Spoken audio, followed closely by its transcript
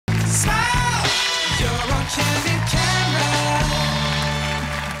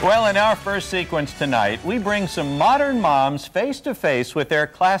Well, in our first sequence tonight, we bring some modern moms face to face with their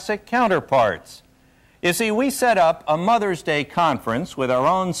classic counterparts. You see, we set up a Mother's Day conference with our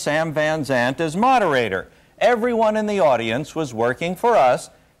own Sam Van Zandt as moderator. Everyone in the audience was working for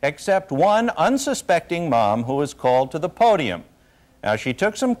us, except one unsuspecting mom who was called to the podium. Now, she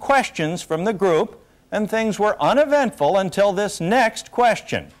took some questions from the group, and things were uneventful until this next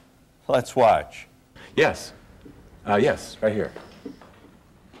question. Let's watch. Yes. Yes, right here.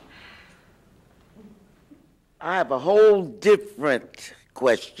 I have a whole different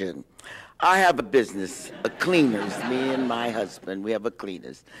question. I have a business, a cleaners, me and my husband, we have a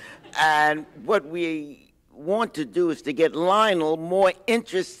cleaners. And what we want to do is to get Lionel more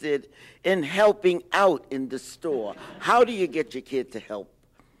interested in helping out in the store. How do you get your kid to help,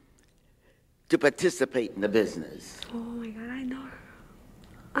 to participate in the business? Oh my God, I know.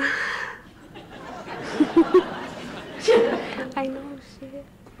 I know shit.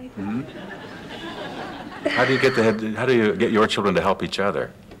 Mm-hmm. How do you get your children to help each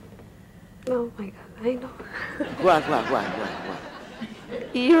other? Oh my God, I know. What?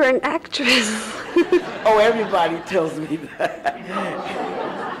 You're an actress. Oh, everybody tells me that.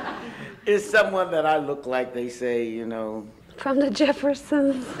 It's someone that I look like, they say, you know. From the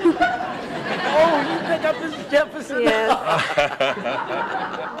Jeffersons. Oh, you pick up this Jefferson? Yes.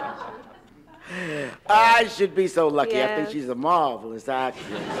 I should be so lucky. Yes. I think she's a marvelous actress.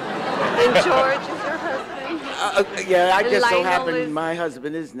 And George is your husband? Yeah, I just so Lionel happen my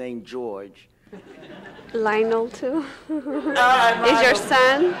husband is named George. Lionel, too? Is your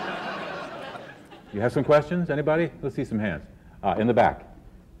son? You have some questions? Anybody? Let's see some hands. In the back.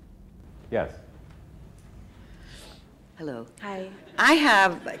 Yes. Hello. Hi. I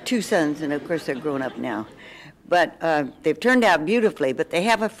have two sons, and of course they're grown up now. But they've turned out beautifully, but they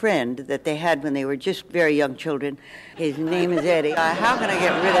have a friend that they had when they were just very young children. His name is Eddie. How can I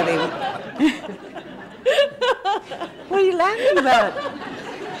get rid of him? What are you laughing about?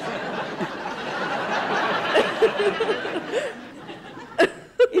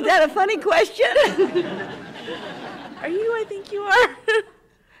 Is that a funny question? Are you? I think you are.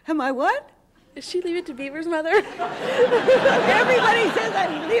 Am I what? Is she Leave It to Beaver's mother? Everybody says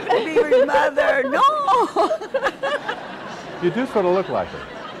I'm Leave It to Beaver's mother. No! You do sort of look like her.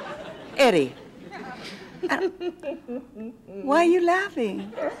 Eddie. Why are you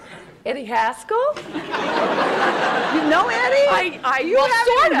laughing? Eddie Haskell? You know Eddie? You well, have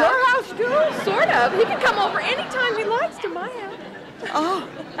sort him of. in your house too? Sort of. He can come over anytime he likes to my house. Oh,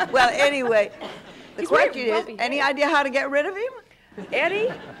 well, anyway, the question is, very any idea how to get rid of him?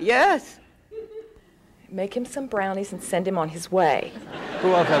 Eddie? Yes. Make him some brownies and send him on his way.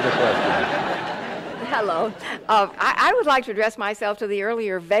 Who else has a question? Hello. I would like to address myself to the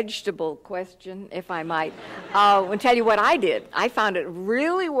earlier vegetable question, if I might, and tell you what I did. I found it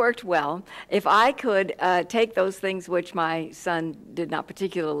really worked well. If I could take those things which my son did not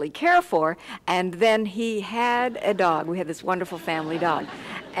particularly care for, and then he had a dog. We had this wonderful family dog.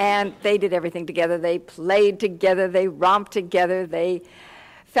 And they did everything together. They played together. They romped together. They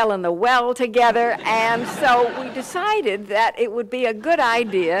fell in the well together. And so we decided that it would be a good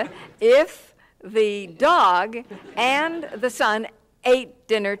idea if the dog and the son ate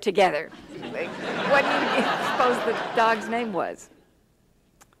dinner together. What do you suppose the dog's name was?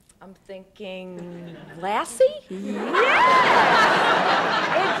 I'm thinking Lassie? Yes!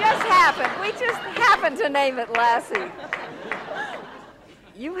 It just happened. We just happened to name it Lassie.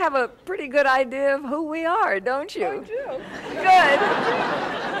 You have a pretty good idea of who we are, don't you? I do. Good.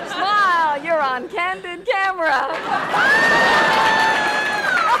 Smile, you're on Candid Camera.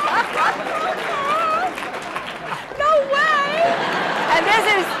 No way! And this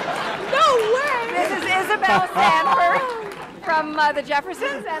is Isabel, Sanford from the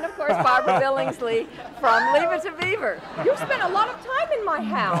Jeffersons, and of course Barbara Billingsley from Leave It to Beaver. You've spent a lot of time in my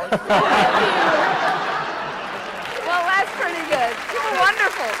house. Well, that's pretty good. You're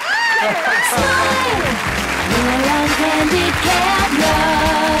wonderful.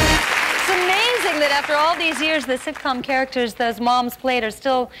 It's amazing that after all these years, the sitcom characters those moms played are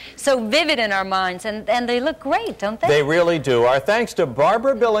still so vivid in our minds, and they look great, don't they? They really do. Our thanks to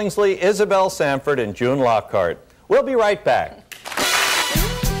Barbara Billingsley, Isabel Sanford, and June Lockhart. We'll be right back.